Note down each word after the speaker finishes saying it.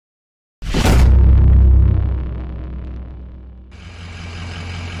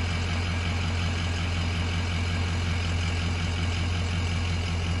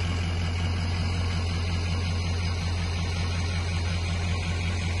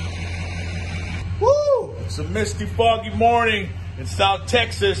It's a misty, foggy morning in South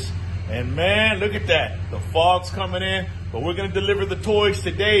Texas. And man, look at that. The fog's coming in. But we're going to deliver the toys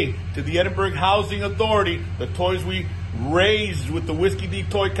today to the Edinburgh Housing Authority. The toys we raised with the Whiskey D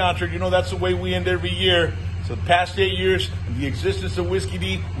Toy Concert. You know, that's the way we end every year. So the past 8 years, in the existence of Whiskey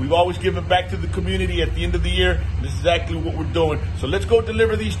D, we've always given back to the community at the end of the year. This is exactly what we're doing. So let's go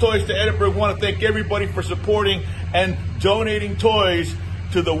deliver these toys to Edinburgh. I want to thank everybody for supporting and donating toys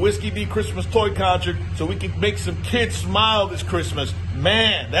to the Whiskey D Christmas Toy Concert so we can make some kids smile this Christmas.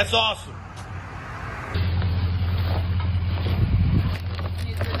 Man, that's awesome.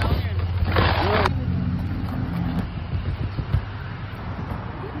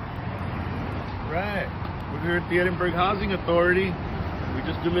 Right. We're here at the Edinburgh Housing Authority. We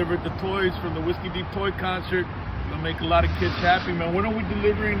just delivered the toys from the Whiskey D Toy Concert. Gonna make a lot of kids happy, man. When are we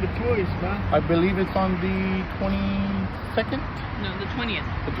delivering the toys, man? I believe it's on the 22nd? No, the 20th.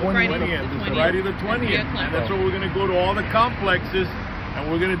 The 20th. It's Friday the 20th. And that's where we're gonna go to all the complexes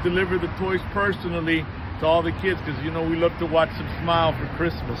and we're gonna deliver the toys personally to all the kids, because you know we love to watch them smile for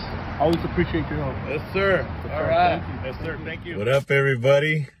Christmas. Always appreciate your help. Yes, sir. All right. Yes, sir. Thank you. What up,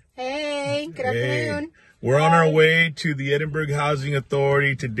 everybody? Hey, good afternoon. We're on our way to the Edinburgh Housing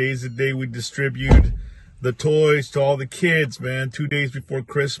Authority. Today's the day we distribute the toys to all the kids, man. 2 days before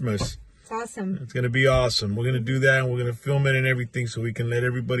Christmas. It's awesome. It's going to be awesome. We're going to do that, and we're going to film it and everything so we can let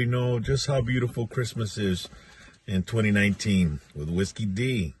everybody know just how beautiful Christmas is in 2019 with Whiskey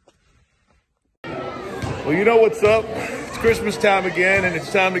D. Well, you know what's up. It's Christmas time again, and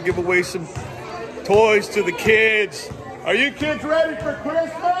it's time to give away some toys to the kids. Are you kids ready for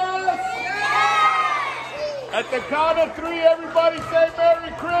Christmas? At the count of three, everybody say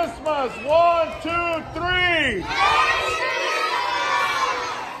Merry Christmas. 1, 2, 3.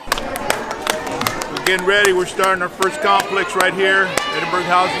 We're getting ready. We're starting our first complex right here, Edinburgh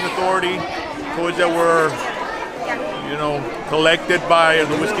Housing Authority. Toys that were, you know, collected by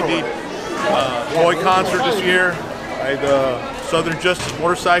the Whiskey D Toy Concert this year by the Southern Justice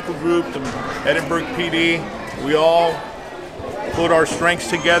Motorcycle Group, the Edinburgh PD. We all put our strengths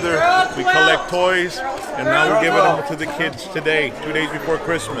together. We collect toys, and now we're giving them to the kids today, 2 days before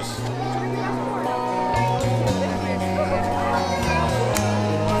Christmas.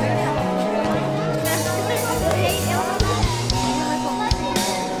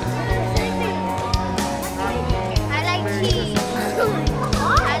 I like cheese.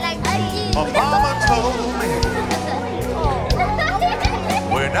 I like cheese. My mama told me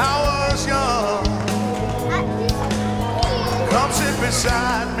when I was young, come sit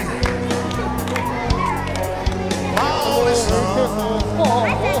beside me, my only son.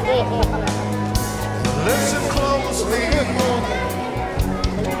 Listen closely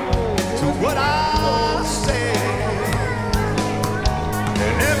to what I say,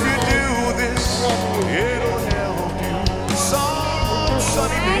 and if you do this, it'll help you some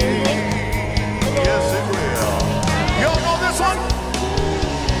sunny day. Yes, it will. Y'all know this one?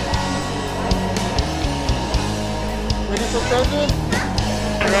 Ready for present?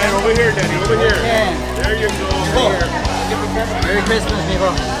 All right, over here, Daddy, over here. Yeah. There you go, over here. Merry Christmas, amigo.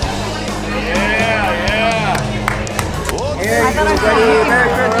 Yeah, yeah. Here you go, buddy. Merry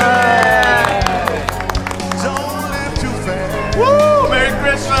Christmas. Don't live too fast. Woo! Merry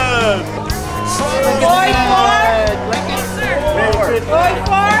Christmas! Boy 4. Boy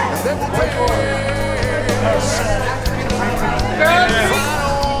 4.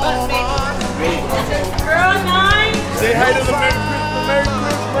 Girl 9. Say hi to the Merry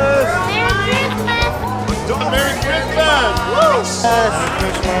Christmas! Merry Christmas! Merry Christmas! Woo!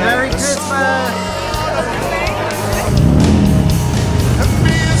 Merry Christmas. And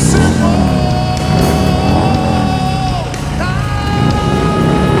be simple.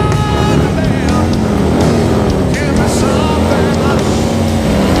 Give me something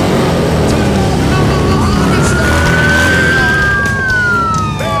to understand.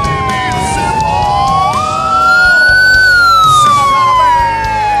 Baby, be simple. Simple kind of man.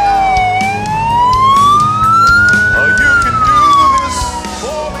 Oh, you can do this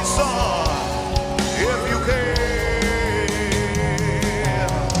for me, son, if you can.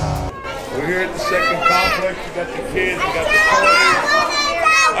 We're here at the second complex. We got the kids, we got the toys.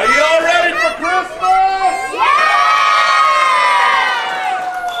 Are you all ready for Christmas?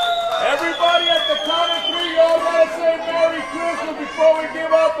 Everybody at the count of three, y'all gotta say Merry Christmas before we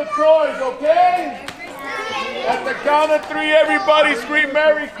give out the toys, okay? At the count of three, everybody scream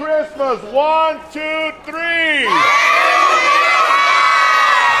Merry Christmas. 1, 2, 3.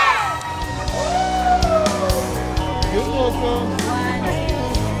 You're welcome.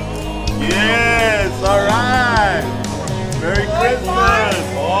 Yes, all right. Merry Christmas.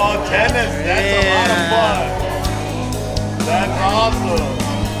 Oh, Tennis, that's a lot of fun. That's awesome.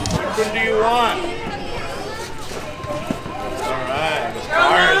 Which one do you want? All right,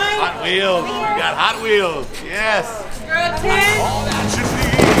 cars, Hot Wheels. We got Hot Wheels. Yes. Girl 10. All that you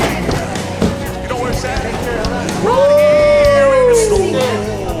need. You know where it's at? Right here in the store.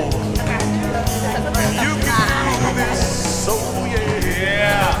 And you can do this, so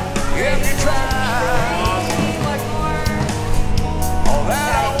yeah. If you try. All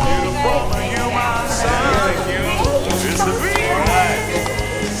that I want from you, my son, is the dream.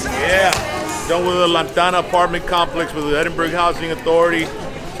 Yeah. Done with the Lantana apartment complex with the Edinburgh Housing Authority.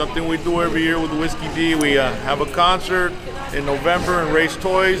 Something we do every year with the Whiskey D. We have a concert in November and raise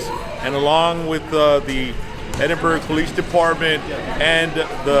toys, and along with the Edinburgh Police Department and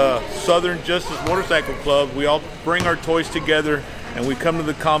the Southern Justice Motorcycle Club, we all bring our toys together and we come to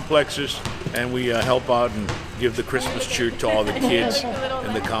the complexes and we help out and give the Christmas cheer to all the kids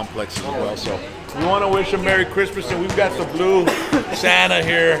in the complexes as well. So we want to wish a Merry Christmas, and we've got the blue Santa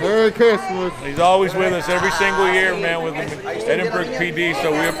here. Merry Christmas. He's always with us every single year, man, with the Edinburgh PD,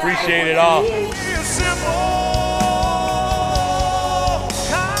 so we appreciate it all.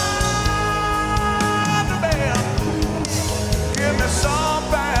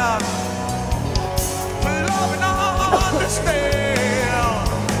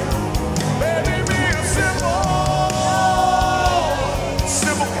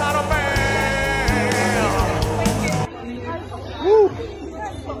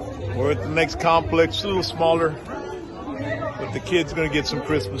 We're at the next complex, a little smaller, but the kids gonna get some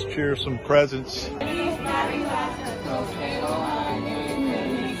Christmas cheer, some presents.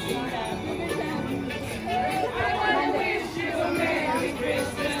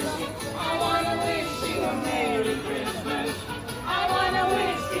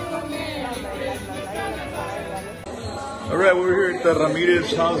 All right, we're here at the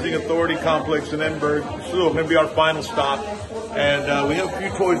Ramirez Housing Authority Complex in Edinburgh. This is going to be our final stop, and we have a few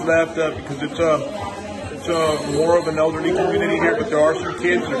toys left because it's more of an elderly community here, but there are some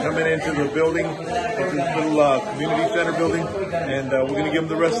kids that are coming into the building, into this little community center building, and we're going to give them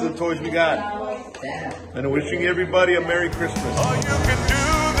the rest of the toys we got. And wishing everybody a Merry Christmas. Oh, you can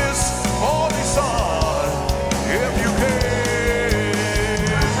do this, holy son, if you can.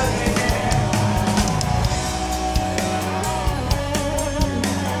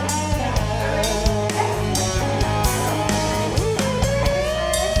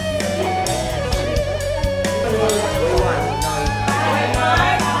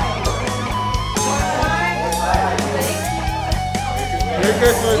 Merry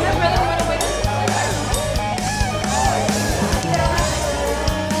Christmas.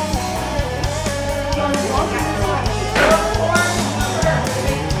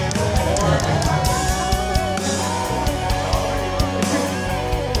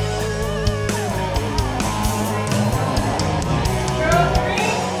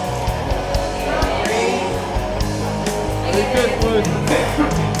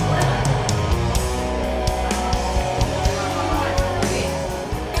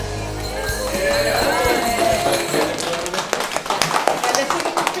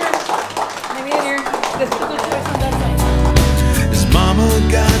 As Mama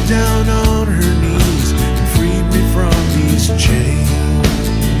got down on her knees and freed me from these chains,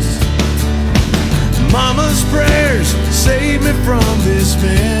 Mama's prayers saved me from this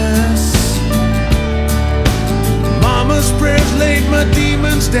mess. Mama's prayers laid my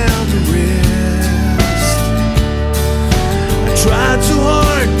demons down to rest. I tried so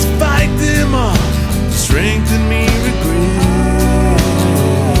hard to fight them off, strength in me regressed.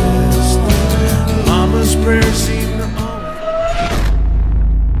 Mama's prayers